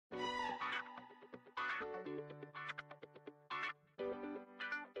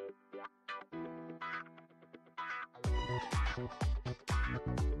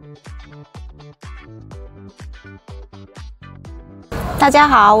大家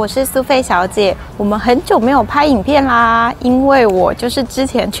好，我是苏菲小姐。我们很久没有拍影片啦，因为我就是之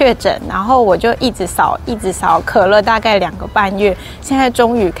前确诊，然后我就一直扫，咳了大概2个半月，现在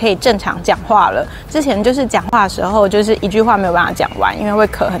终于可以正常讲话了。之前就是讲话的时候，就是一句话没有办法讲完，因为会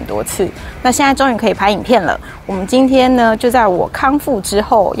咳很多次。那现在终于可以拍影片了。我们今天呢，就在我康复之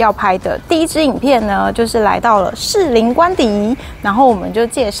后要拍的第一支影片呢，就是来到了士林官邸，然后我们就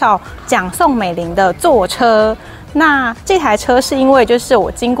介绍蒋宋美龄的座车。那这台车是因为就是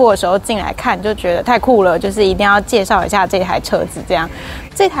我经过的时候进来看就觉得太酷了，就是一定要介绍一下这台车子。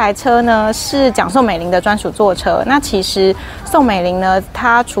这台车呢是蒋宋美龄的专属座车。那其实宋美龄呢，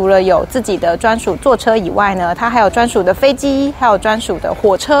她除了有自己的专属座车以外呢，她还有专属的飞机，还有专属的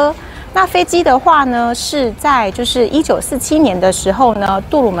火车。那飞机的话呢，是在就是1947年的时候呢，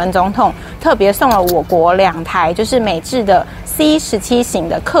杜鲁门总统特别送了我国2台就是美制的 C-17型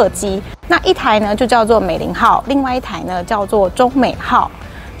的客机。那一台呢就叫做美龄号，另外一台呢叫做中美号。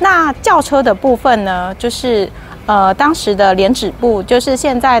那轿车的部分呢，就是当时的联指部，就是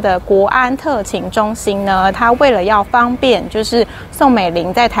现在的国安特勤中心呢，它为了要方便，就是宋美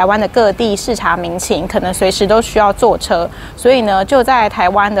龄在台湾的各地视察民情，可能随时都需要坐车，所以呢，就在台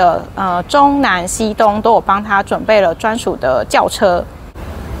湾的中南西东都有帮他准备了专属的轿车。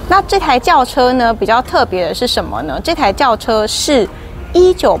那这台轿车呢，比较特别的是什么呢？这台轿车是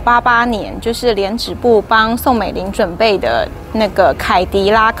1988年，就是联指部帮宋美龄准备的那个凯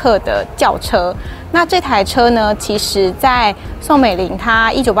迪拉克的轿车。那这台车呢，其实在宋美龄她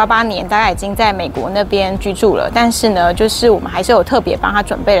1988年大概已经在美国那边居住了，但是呢，就是我们还是有特别帮她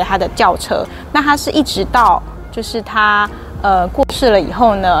准备了她的轿车。那她是一直到就是她过世了以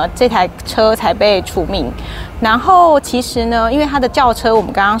后呢，这台车才被除名。然后其实呢，因为它的轿车我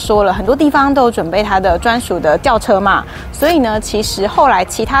们刚刚说了，很多地方都有准备它的专属的轿车嘛，所以呢，其实后来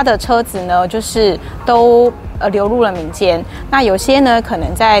其他的车子呢，就是都流入了民间。那有些呢，可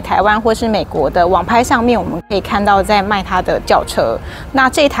能在台湾或是美国的网拍上面，我们可以看到在卖它的轿车。那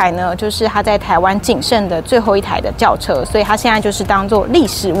这台呢，就是它在台湾仅剩的最后一台的轿车，所以它现在就是当做历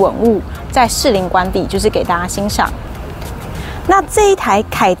史文物，在士林官邸就是给大家欣赏。那这一台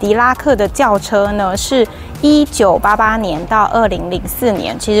凯迪拉克的轿车呢，是1988年到2004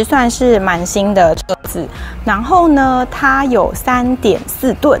年，其实算是蛮新的车子。然后呢，它有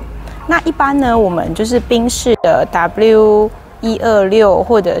3.4吨。那一般呢，我们就是宾士的 W126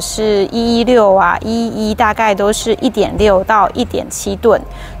或者是116啊111，大概都是1.6到1.7吨，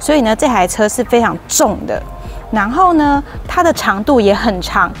所以呢，这台车是非常重的。然后呢，它的长度也很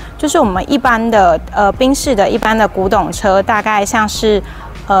长，就是我们一般的宾士的一般的古董车，大概像是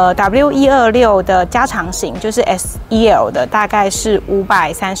W126的加长型，就是 SEL 的，大概是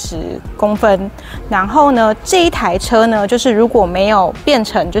530公分。然后呢，这一台车呢，就是如果没有变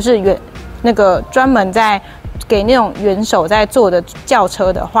成就是那个专门在给那种元首在坐的轿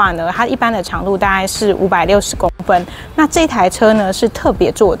车的话呢，它一般的长度大概是560公分。那这台车呢是特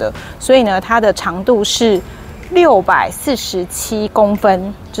别做的，所以呢，它的长度是647公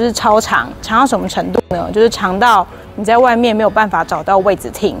分，就是超长，长到什么程度呢？就是长到你在外面没有办法找到位置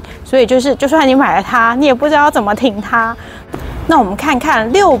停，所以就是就算你买了它，你也不知道怎么停它。那我们看看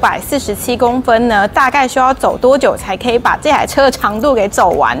647公分呢，大概需要走多久才可以把这台车的长度给走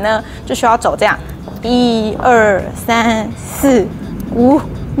完呢？就需要走这样1、2、3、4、5、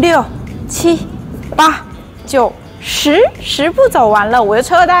6、7、8、9、10步走完了。我的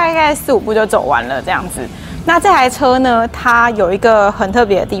车大概4、5步就走完了这样子。那这台车呢，它有一个很特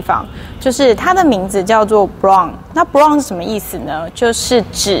别的地方，就是它的名字叫做 Brown。那 Brown 是什么意思呢？就是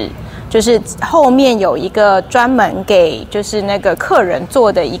指就是后面有一个专门给就是那个客人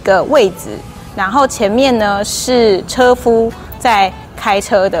坐的一个位置，然后前面呢是车夫在开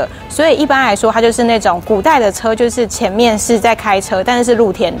车的，所以一般来说它就是那种古代的车，就是前面是在开车，但是是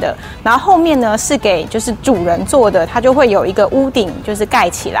露天的，然后后面呢是给就是主人坐的，它就会有一个屋顶就是盖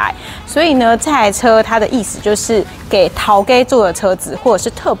起来，所以呢这台车它的意思就是给头家坐的车子，或者是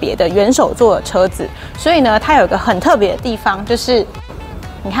特别的元首坐的车子，所以呢它有一个很特别的地方，就是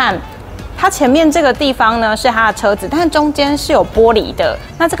你看它前面这个地方呢是它的车子，但是中间是有玻璃的。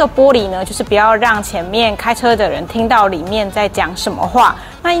那这个玻璃呢，就是不要让前面开车的人听到里面在讲什么话。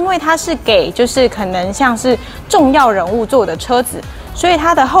那因为它是给就是可能像是重要人物坐的车子，所以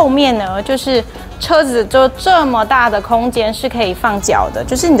它的后面呢，就是车子就这么大的空间是可以放脚的，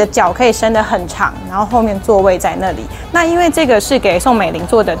就是你的脚可以伸得很长，然后后面座位在那里。那因为这个是给宋美龄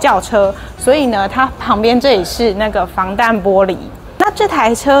坐的轿车，所以呢，它旁边这里是那个防弹玻璃。那这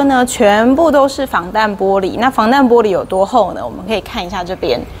台车呢，全部都是防弹玻璃。那防弹玻璃有多厚呢？我们可以看一下这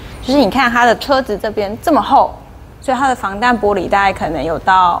边，就是你看它的车子这边这么厚，所以它的防弹玻璃大概可能有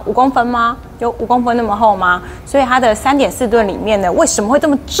到5公分吗？有5公分那么厚吗？所以它的3.4吨里面呢，为什么会这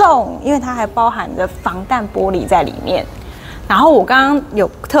么重？因为它还包含着防弹玻璃在里面。然后我刚刚有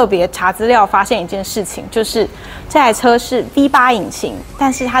特别查资料，发现一件事情，就是这台车是 V8 引擎，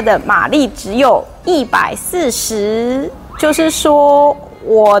但是它的马力只有140，就是说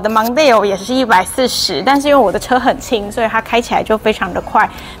我的Mondeo也是140，但是因为我的车很轻，所以它开起来就非常的快。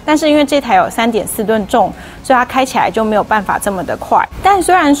但是因为这台有3.4吨重，所以它开起来就没有办法这么的快。但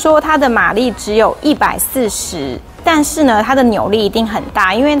虽然说它的马力只有140。但是呢，它的扭力一定很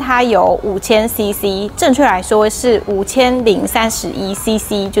大，因为它有5000cc， 正确来说是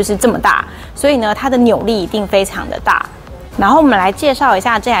5031cc， 就是这么大，所以呢，它的扭力一定非常的大。然后我们来介绍一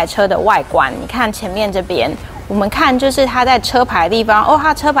下这台车的外观，你看前面这边，我们看就是它在车牌的地方哦，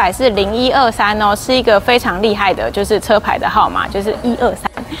它车牌是0123哦，是一个非常厉害的，就是车牌的号码，就是123。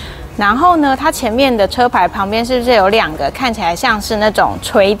然后呢，它前面的车牌旁边是不是有2个看起来像是那种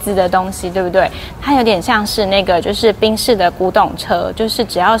锤子的东西，对不对？它有点像是那个就是宾士的古董车，就是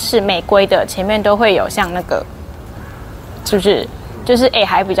只要是美规的，前面都会有像那个，就是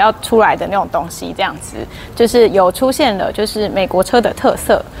还比较出来的那种东西，这样子就是有出现了，就是美国车的特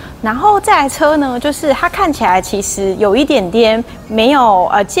色。然后这台车呢，就是它看起来其实有一点点没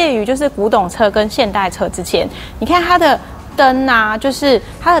有介于就是古董车跟现代车之间。你看它的灯啊，就是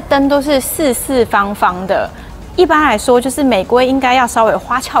它的灯都是四四方方的。一般来说，就是美规应该要稍微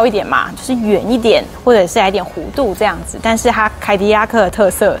花俏一点嘛，就是圆一点，或者是来点弧度这样子。但是它凯迪拉克的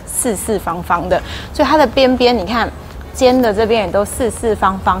特色四四方方的，所以它的边边你看尖的这边也都四四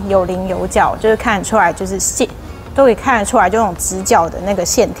方方，有棱有角，就是看得出来就是线，都可以看得出来就那种直角的那个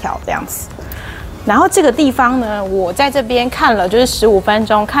线条这样子。然后这个地方呢，我在这边看了就是15分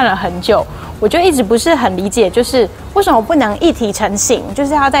钟，看了很久，我就一直不是很理解，就是为什么不能一体成型，就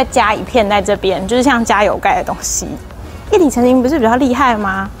是要再加一片在这边，就是像加油盖的东西，一体成型不是比较厉害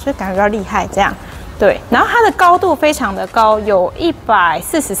吗？就感觉比较厉害这样。对，然后它的高度非常的高，有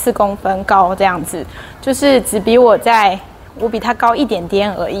144公分高这样子，就是只比我比它高一点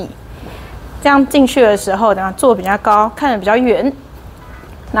点而已。这样进去的时候，等下坐比较高，看得比较远。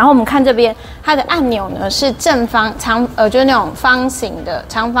然后我们看这边，它的按钮呢是正方就是那种方形的、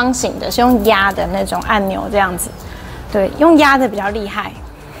长方形的，是用压的那种按钮这样子。对，用压的比较厉害。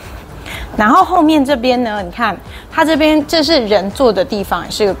然后后面这边呢，你看它这边这是人坐的地方，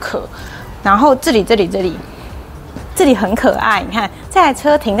也是个壳。然后这里很可爱，你看这台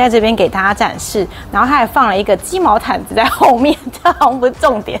车停在这边给大家展示，然后它还放了一个鸡毛毯子在后面，这好像不是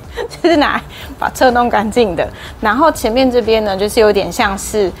重点，就是拿来把车弄干净的。然后前面这边呢，就是有点像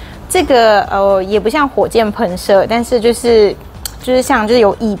是这个也不像火箭喷射，但是就是像就是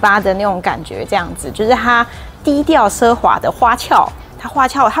有尾巴的那种感觉，这样子，就是它低调奢华的花俏，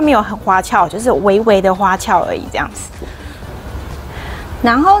它没有很花俏，就是微微的花俏而已，这样子。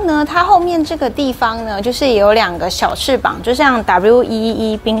然后呢，它后面这个地方呢，就是也有2个小翅膀，就像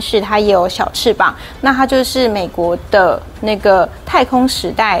W111 宾士它也有小翅膀，那它就是美国的那个太空时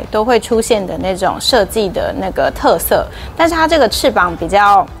代都会出现的那种设计的那个特色，但是它这个翅膀比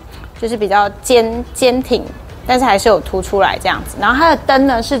较坚挺，但是还是有凸出来这样子。然后它的灯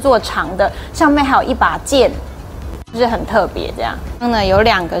呢是做长的，上面还有一把剑。就是很特别这样，有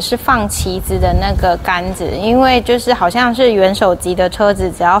2个是放旗子的那个杆子，因为就是好像是元首级的车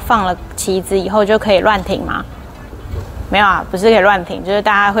子，只要放了旗子以后就可以乱停吗？没有啊，不是可以乱停，就是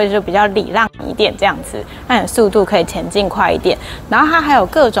大家会就比较礼让一点这样子，让你速度可以前进快一点。然后它还有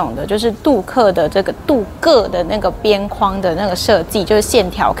各种的，就是镀铬的那个边框的那个设计，就是线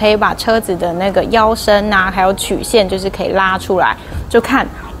条可以把车子的那个腰身啊，还有曲线，就是可以拉出来，就看。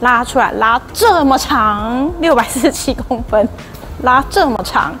拉出来，拉这么长，647公分，拉这么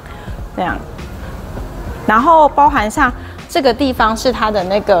长，这样。然后包含上这个地方是它的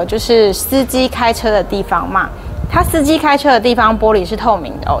那个就是司机开车的地方嘛，它司机开车的地方玻璃是透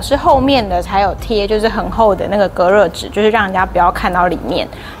明的哦，是后面的才有贴，就是很厚的那个隔热纸，就是让人家不要看到里面。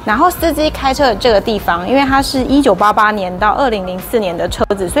然后司机开车的这个地方，因为它是1988年到2004年的车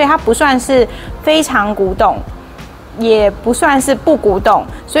子，所以它不算是非常古董。也不算是不古董，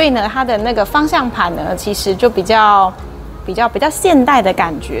所以呢，它的那个方向盘呢，其实就比较现代的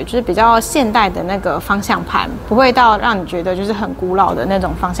感觉，就是比较现代的那个方向盘，不会到让你觉得就是很古老的那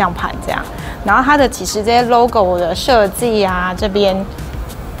种方向盘这样。然后它的其实这些 logo 的设计啊，这边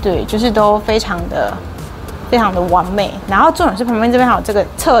对，就是都非常的完美。然后重点是旁边这边还有这个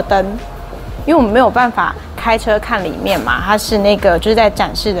侧灯，因为我们没有办法开车看里面嘛，它是那个就是在展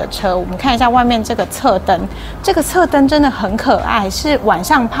示的车。我们看一下外面这个侧灯，这个侧灯真的很可爱，是晚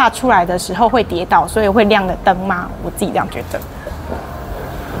上怕出来的时候会跌倒，所以会亮的灯吗？我自己这样觉得。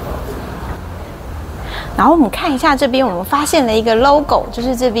然后我们看一下这边，我们发现了一个 logo， 就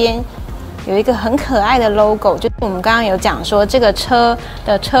是这边有一个很可爱的 logo， 就是我们刚刚有讲说这个车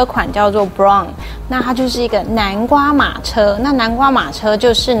的车款叫做 Brown， 那它就是一个南瓜马车。那南瓜马车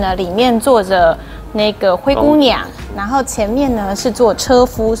就是呢，里面坐着那个灰姑娘，然后前面呢是坐车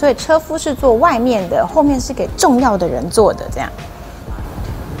夫，所以车夫是坐外面的，后面是给重要的人坐的这样。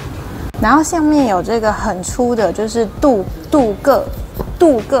然后下面有这个很粗的，就是镀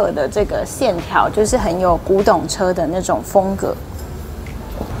铬的这个线条，就是很有古董车的那种风格。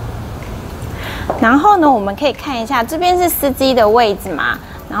然后呢，我们可以看一下，这边是司机的位置嘛。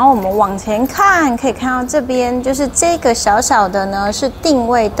然后我们往前看，可以看到这边就是这个小小的呢是定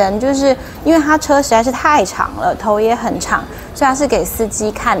位灯，就是因为它车实在是太长了，头也很长，所以它是给司机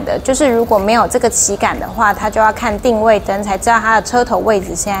看的。就是如果没有这个旗杆的话，他就要看定位灯才知道它的车头位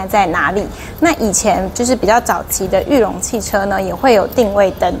置现在在哪里。那以前就是比较早期的裕隆汽车呢，也会有定位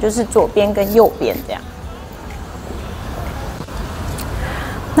灯，就是左边跟右边这样。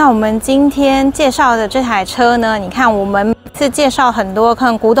那我们今天介绍的这台车呢，你看我们是介绍很多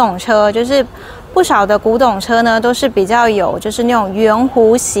看古董车，就是不少的古董车呢都是比较有就是那种圆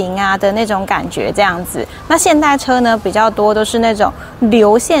弧形啊的那种感觉这样子。那现代车呢比较多都是那种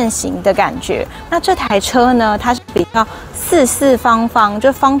流线型的感觉。那这台车呢，它是比较四四方方，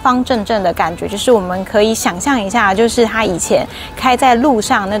就方方正正的感觉，就是我们可以想象一下，就是它以前开在路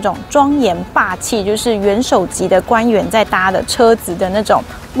上那种庄严霸气，就是元首级的官员在搭的车子的那种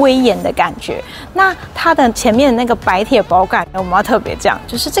威严的感觉。那它的前面的那个白铁保杆呢，我们要特别讲，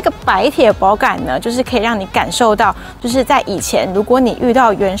就是这个白铁保杆呢，就是可以让你感受到，就是在以前，如果你遇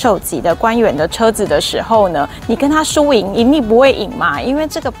到元首级的官员的车子的时候呢，你跟他输赢，赢你不会赢嘛，因为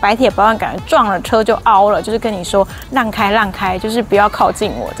这个白铁保杆感觉撞了车就凹了，就是跟你说让开让开，就是不要靠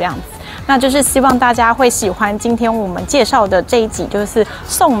近我这样子。那就是希望大家会喜欢今天我们介绍的这一集，就是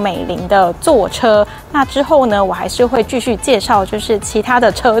宋美龄的坐车。那之后呢，我还是会继续介绍就是其他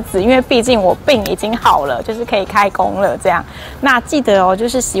的车子，因为毕竟我病已经好了，就是可以开工了这样。那记得哦，就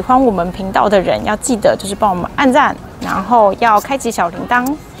是喜欢我们频道的人要记得就是帮我们按赞，然后要开启小铃铛。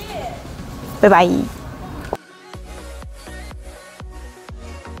拜拜。